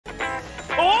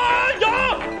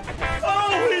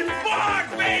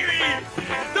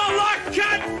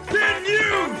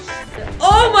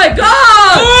my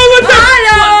god! Oh, what the?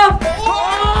 Hello!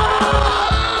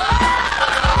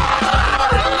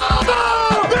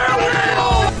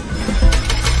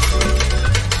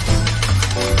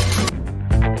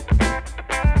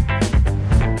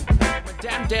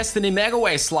 Madame Destiny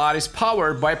Megaways slot is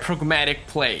powered by Pragmatic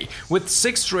Play. With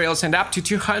 6 rails and up to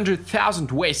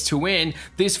 200,000 ways to win,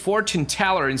 this fortune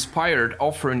teller inspired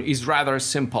offering is rather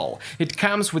simple. It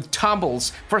comes with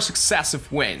tumbles for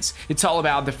successive wins. It's all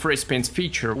about the free spins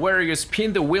feature, where you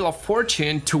spin the wheel of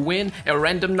fortune to win a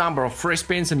random number of free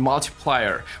spins and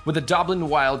multiplier. With the Dublin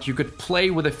Wild, you could play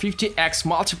with a 50x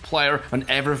multiplier on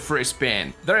every free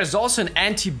spin. There is also an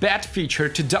anti-bet feature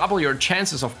to double your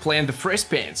chances of playing the free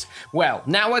spins. Well,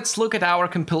 now let's look at our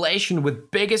compilation with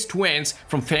biggest wins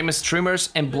from famous streamers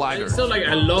and bloggers. It's not like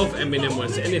I love Eminem or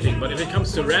anything, but if it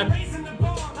comes to rap,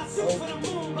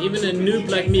 even a noob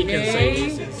like me can say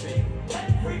it's insane.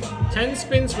 10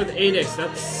 spins with 8x,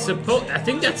 that's I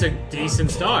think that's a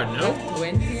decent start, no?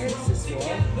 20x as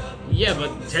well. Yeah,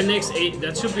 but 10x 8,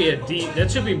 that should be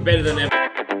that should be better than ever.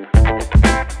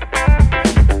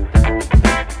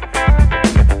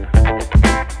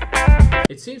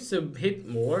 It seems to hit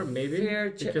more, maybe.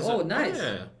 Because oh, nice.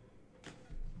 Yeah.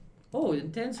 Oh, the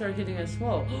 10s are hitting as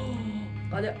well.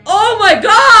 Oh my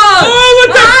god! Oh,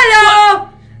 what the? Hello!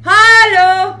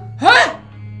 Hello! Huh?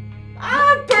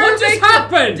 Ah, perfect! What just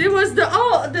happened? It was the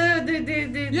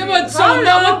Yeah, but so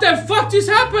now what the fuck just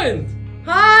happened?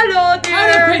 Hello there! How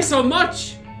did I pay so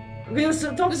much? That's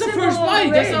the first buy.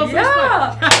 That's our first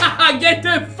buy. Get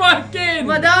the fuck in!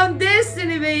 Madame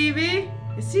Destiny, baby.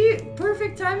 See,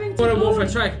 perfect timing to I want to move a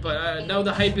track, but now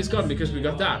the hype is gone because we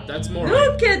got that. That's more.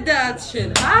 Look at that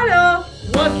shit. Hello.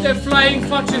 What the flying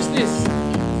fudge is this?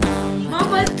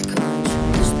 Mama.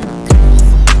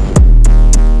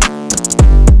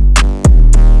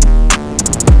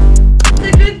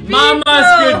 The good people. Mama's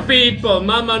good people.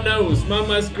 Mama knows.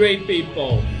 Mama's great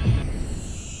people.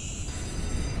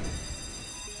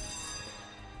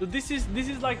 So this is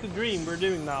like the dream we're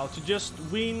doing now, to just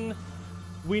win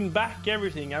back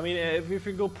everything. I mean, if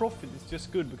we go profit, it's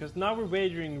just good, because now we're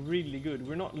wagering really good.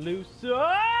 We're not losing.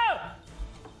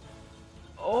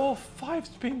 Oh, 5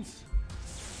 spins.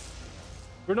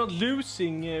 We're not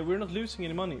losing. We're not losing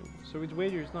any money. So with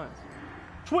wager is nice.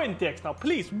 20x now,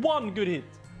 please. One good hit.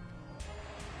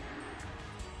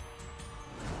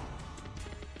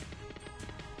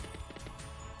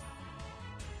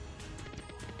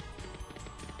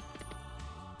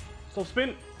 Stop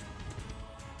spin.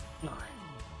 No.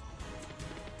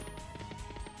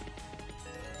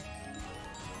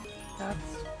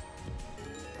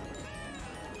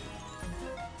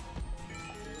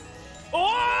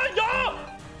 Oh, yeah!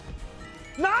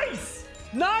 Nice!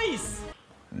 Nice!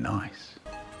 Nice.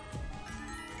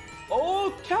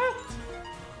 Oh, cat!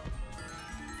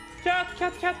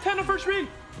 Cat, 10 on first reel!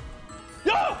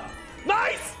 Yeah!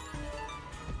 Nice!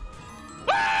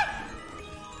 Ah!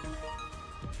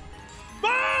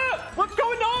 Ah! What's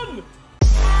going on?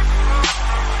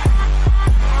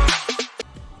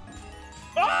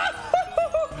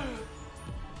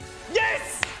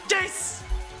 Yes! Yes!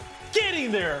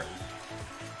 Getting there!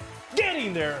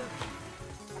 Getting there!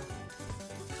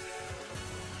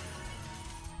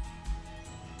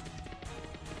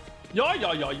 Yeah.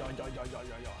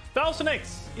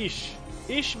 1000x ish.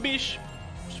 Ish, bish,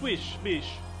 swish, bish.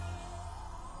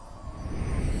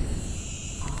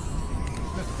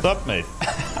 What's up, mate?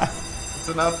 It's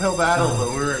an uphill battle, but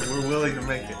we're willing to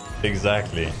make it.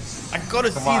 Exactly. I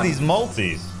gotta see these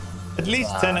multis. At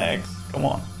least 10x. Come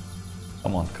on.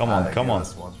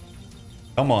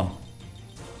 Come on.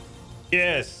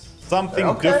 Yes.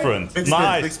 Something different. Big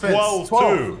nice. spin,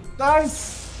 12-2.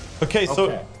 Nice. Okay,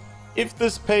 so if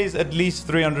this pays at least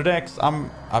 300x,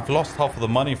 I've lost half of the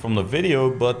money from the video,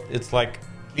 but it's like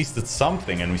at least it's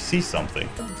something and we see something.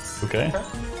 Okay.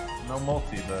 No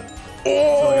multi, but.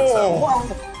 Oh!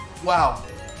 Wow.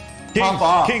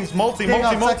 Kings, multi.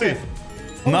 Second.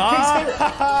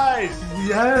 Nice!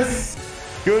 Yes!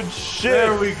 Good shit!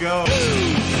 There we go.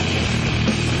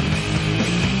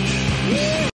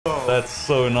 That's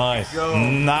so nice.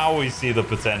 Now we see the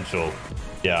potential.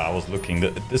 Yeah, I was looking.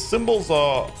 The symbols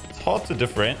are hard to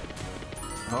different.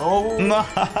 Oh,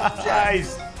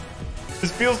 nice!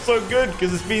 This feels so good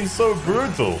because it's been so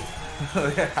brutal.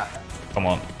 Yeah. Come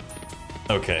on.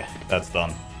 Okay, that's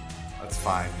done. That's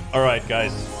fine. All right,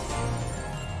 guys.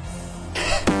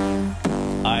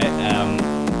 I am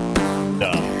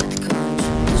done.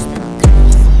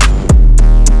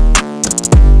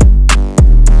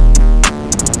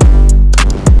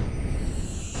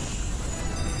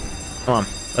 Come on,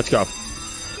 let's go.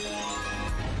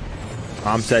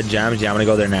 I'm set, Jams. Yeah, I'm gonna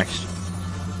go there next.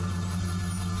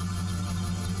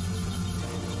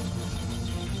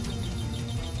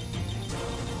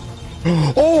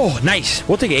 Oh, nice.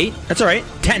 We'll take 8. That's all right.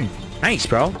 10. Nice,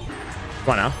 bro. Come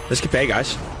on now. Let's get paid,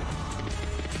 guys.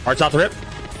 Hearts off the rip.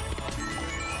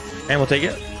 And we'll take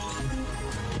it.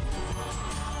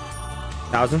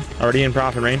 1,000. Already in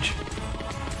profit range.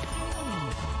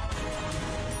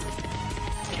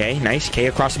 Okay, nice. K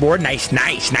across the board. Nice,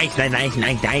 nice, nice, nice, nice,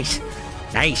 nice, nice.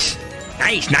 Nice.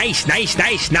 Nice, nice, nice,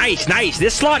 nice, nice, nice.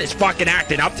 This slot is fucking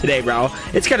acting up today, bro.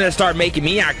 It's gonna start making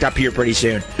me act up here pretty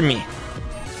soon. Me.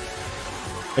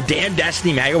 Madame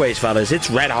Destiny Megaways, fellas. It's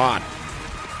red hot.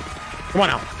 Come on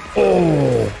now.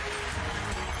 Oh.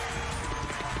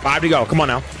 5 to go. Come on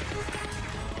now.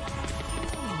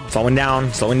 Slowing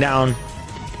down. Slowing down.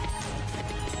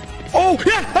 Oh,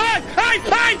 yeah. Hey, hey,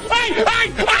 hey, hey,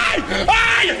 hey, hey,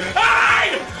 hey,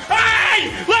 hey, hey.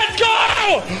 Let's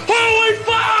go. Holy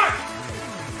fuck.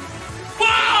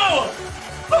 Wow.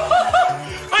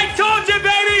 I told you,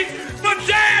 baby.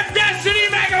 Madame Destiny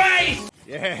Megaways.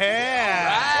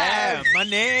 Yeah,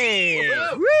 money.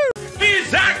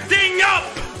 He's acting up.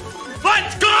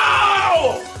 Let's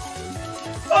go.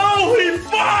 Holy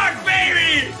fuck,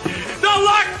 baby. The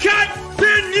luck can't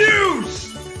been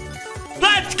used.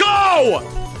 Let's go.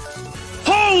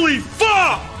 Holy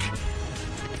fuck.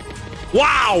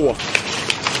 Wow.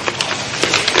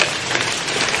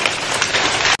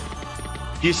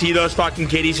 Do you see those fucking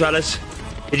kitties, fellas?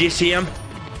 Did you see them?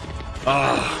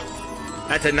 Oh.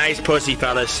 That's a nice pussy,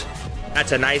 fellas.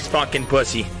 That's a nice fucking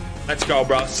pussy. Let's go,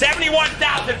 bro.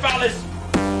 71,000, fellas.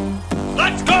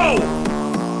 Let's go.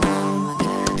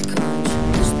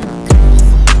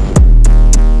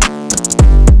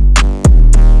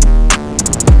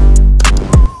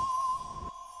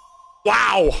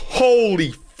 Wow.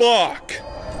 Holy fuck.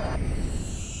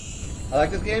 I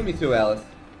like this game. Me too, Alice.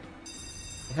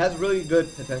 It has really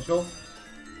good potential.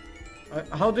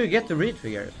 How do you get the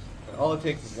re-triggers? All it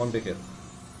takes is one big hit.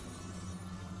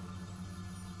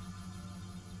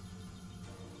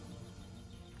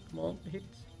 Small hit.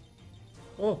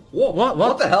 Oh, whoa,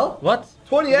 What the hell? What?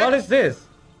 20x? What is this?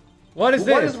 What is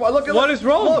this? What is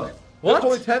wrong? Look. What?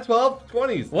 There's only 10, 12,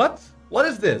 20s. What? What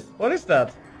is this? What is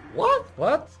that? What?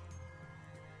 What?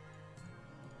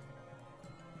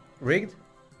 Rigged?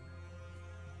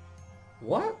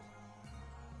 What?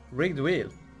 Rigged wheel.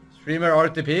 Streamer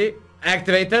RTP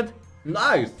activated.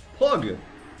 Nice. Plug. Okay.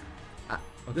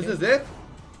 This is it?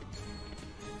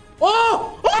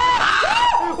 Oh!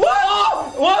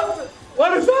 What?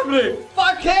 What is happening?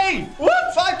 5k!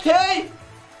 What? 5k?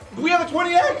 Do we have a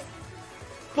 20x?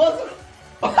 Plus...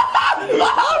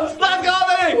 Let's go,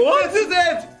 baby! What? This is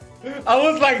it! I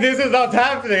was like, this is not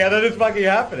happening, and then it's fucking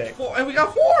happening. And we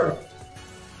got 4!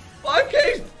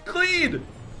 5k's clean!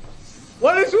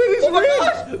 What is with this my ring?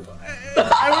 gosh!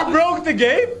 And we broke the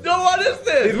game? No, what is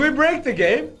this? Did we break the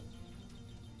game?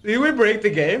 Did we break the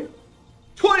game?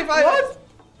 25x! What?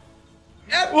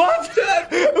 What?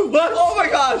 What? Oh my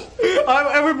gosh!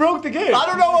 And we broke the game. I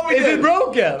don't know what we did. Is it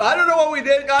broken? I don't know what we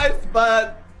did, guys,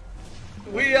 but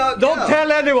we Don't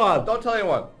tell anyone. Don't tell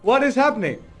anyone. What is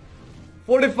happening?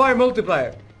 45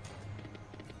 multiplier.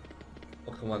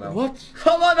 Oh, come on now. What?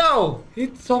 Come on now!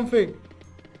 Hit something.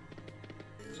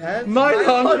 900%!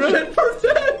 900%.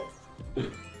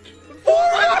 400%!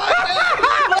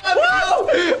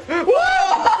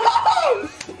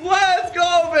 Let's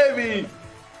go, baby!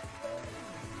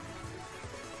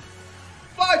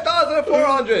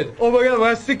 5,400! Oh my god,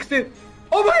 we're 16.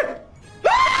 Oh my!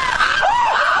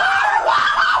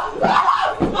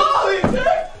 Holy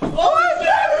shit! Holy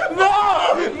shit! No!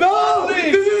 No! Holy!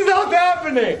 This is not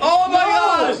happening! Oh my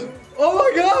gosh! Oh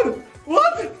my god!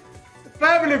 What?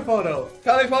 Family photo.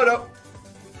 Family photo.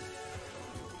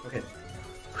 Okay.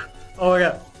 Oh my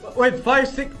god. Wait,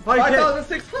 5,600.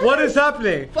 5,600. What is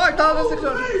happening?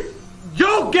 5,600.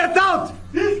 Yo, get out!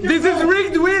 This is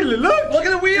rigged wheel. Look! Look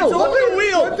at the wheel! Look at the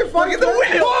wheel! What the fuck? Look at the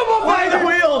wheel! Oh my god! The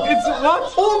wheel! It's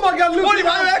what? Oh my god! Look!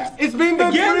 25x! It's been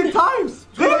done 3 times.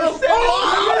 Holy!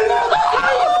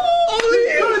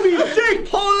 It's gonna be sick!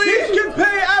 Holy! This can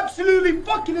pay absolutely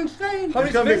fucking insane. How many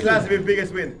It's gonna be spins? classy with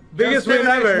biggest win.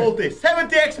 70x multi.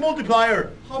 70x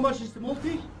multiplier. How much is the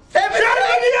multi?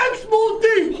 70x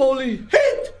multi! Holy.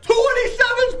 Hit!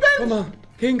 27 spins! Come on.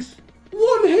 Kings.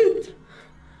 1 hit!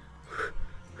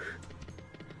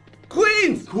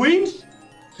 Queens! Queens?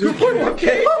 2.1k!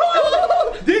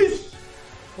 This!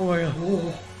 Oh my god.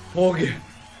 Oh. Foggy.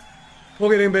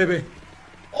 Foggy in, baby.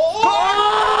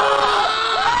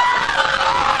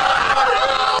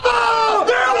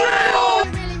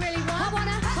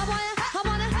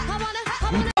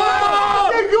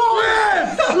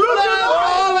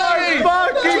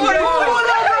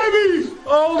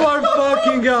 Oh my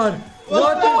fucking god!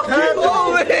 What is happening?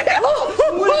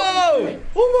 Whoa!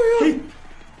 Oh my god!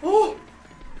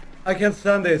 I can't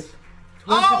stand this.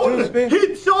 22 spin.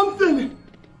 Hit something!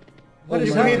 What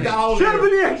is happening?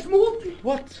 70x multi!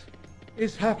 What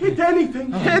is happening? Hit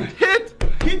anything! Hit!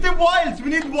 Hit the wilds! We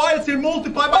need wilds in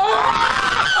multiply. No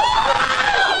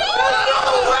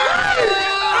way!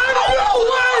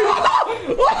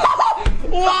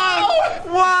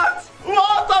 What?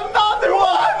 Another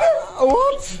one!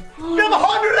 What? We have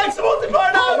 100x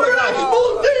multiplier now! 100x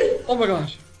multi! Oh my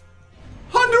gosh.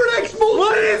 100x multi!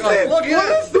 What is it? Look at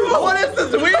this! What is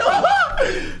this wheel?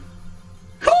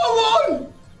 Come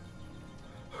on!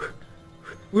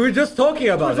 We were just talking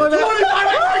about it. 25x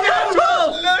again!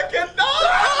 Look at that!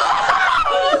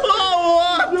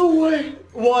 No way!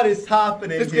 What is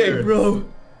happening This here? game, bro.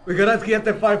 We're gonna get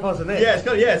the 5,000x. Yeah, it's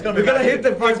gonna be We're gonna hit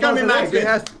the 5,000x. It's gonna be max win.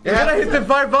 We're gonna hit the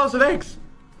 5,000x.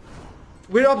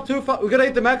 We're up to we're gonna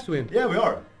hit the max win. Yeah, we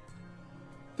are.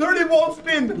 31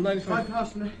 spin.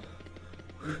 5,000x.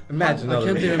 Imagine. I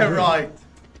can't even. Yeah, right.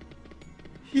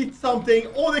 Hit something.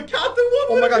 Oh, the cat and one.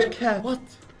 Oh my gosh, cat. What?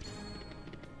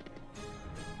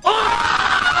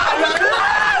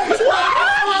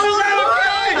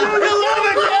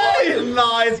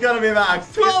 No, it's gonna be max.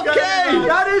 12K!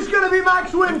 That is gonna be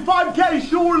max win. 5K,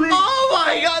 surely. Oh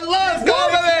my god, let's go,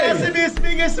 baby! Classy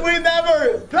biggest win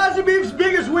ever. Classy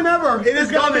biggest win ever. It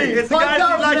is gonna be. It's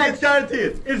guaranteed like it's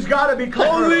guaranteed. It's gotta be.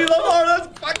 Holy Lamar,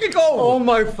 let's fucking go! Oh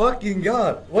my fucking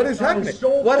god. What is happening?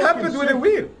 What happened with the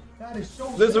wheel? That is so.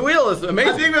 This wheel is I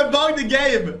amazing. think we bugged the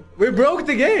game. We broke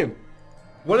the game.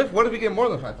 What if we get more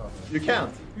than 5,000? You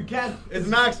can't. You can't. It's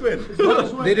max win. It's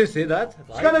max win. Did you see that?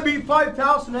 It's gonna be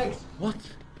 5,000x. What?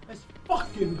 Let's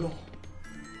fucking go.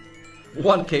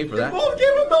 1K for that? Won't give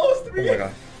him those Oh three. my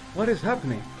god. What is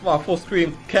happening? Come on, full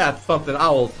screen, cat, something,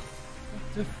 owls.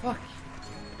 What the fuck?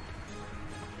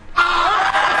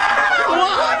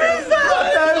 What is that?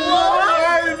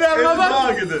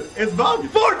 It's bugged.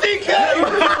 14K!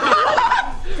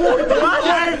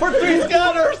 14K for 3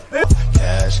 scanners!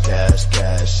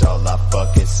 Cash, all I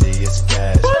fucking see is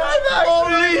cash.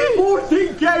 Only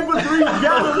 14K for 3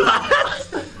 scanners!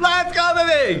 That's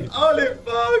coming! Holy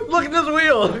fuck! Look at this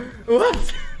wheel!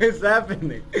 What is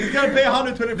happening? He's gonna pay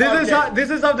 125K. This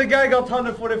is how the guy got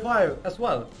 145 as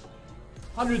well.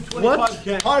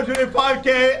 125K.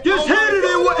 125K. Just hit it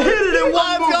in one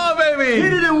Let's move. go, baby!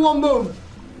 Hit it in one move.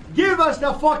 Give us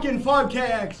the fucking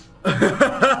 5KX.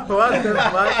 What the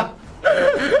fuck?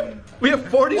 We have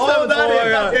 47. Oh,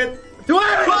 that's it.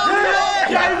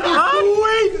 12K for 2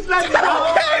 weeks. Let's go. Oh my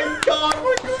god,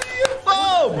 we're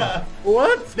doing it.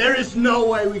 What? There is no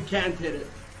way we can't hit it.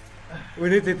 We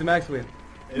need to hit the max win.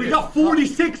 We got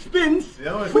 46 spins with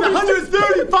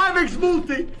 135x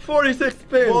multi. 46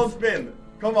 spins. One spin.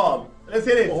 Come on. Let's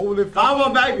hit it. Holy fuck. Come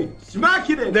on, baby. Smack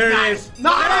it in. There it Nice. is.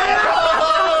 Nice.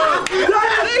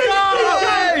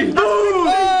 Let's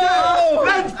go.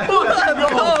 Let's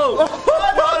fucking go.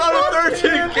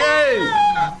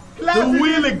 113K. The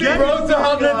wheel again. Broke the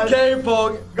 100K,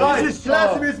 Pog. Guys, this is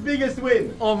Classity's biggest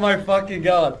win. Oh my fucking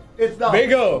god. It's done.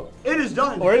 Biggo. It is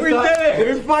done. We did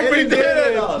it. We fucking did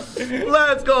it.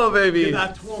 Let's go, baby.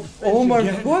 That 12 spins Oh my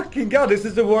again. fucking god. This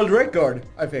is the world record,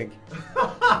 I think.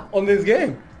 On this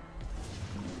game.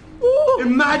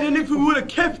 Imagine if we would have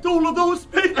kept all of those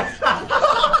spins.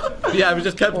 Yeah, we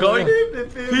just kept going.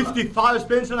 55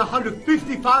 spins and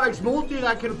 155x multi,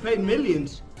 that could have paid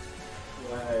millions.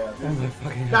 Oh my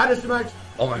fucking god. That is the max.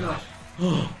 Oh my gosh.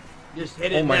 Just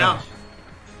hit it Oh my now. gosh.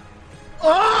 Oh!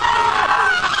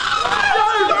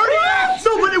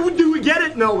 So, but do we get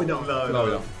it? No, we don't. No, we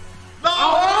don't. No!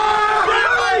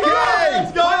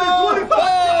 Let's go!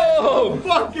 Oh!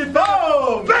 Fucking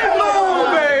boom!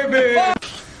 Biggo, baby!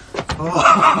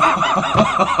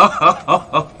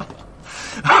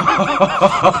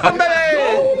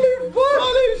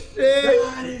 Holy shit!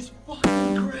 That is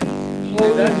fucking crazy.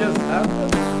 Did that just happen?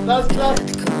 That's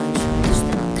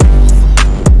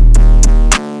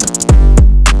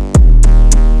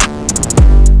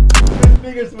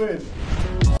biggest win.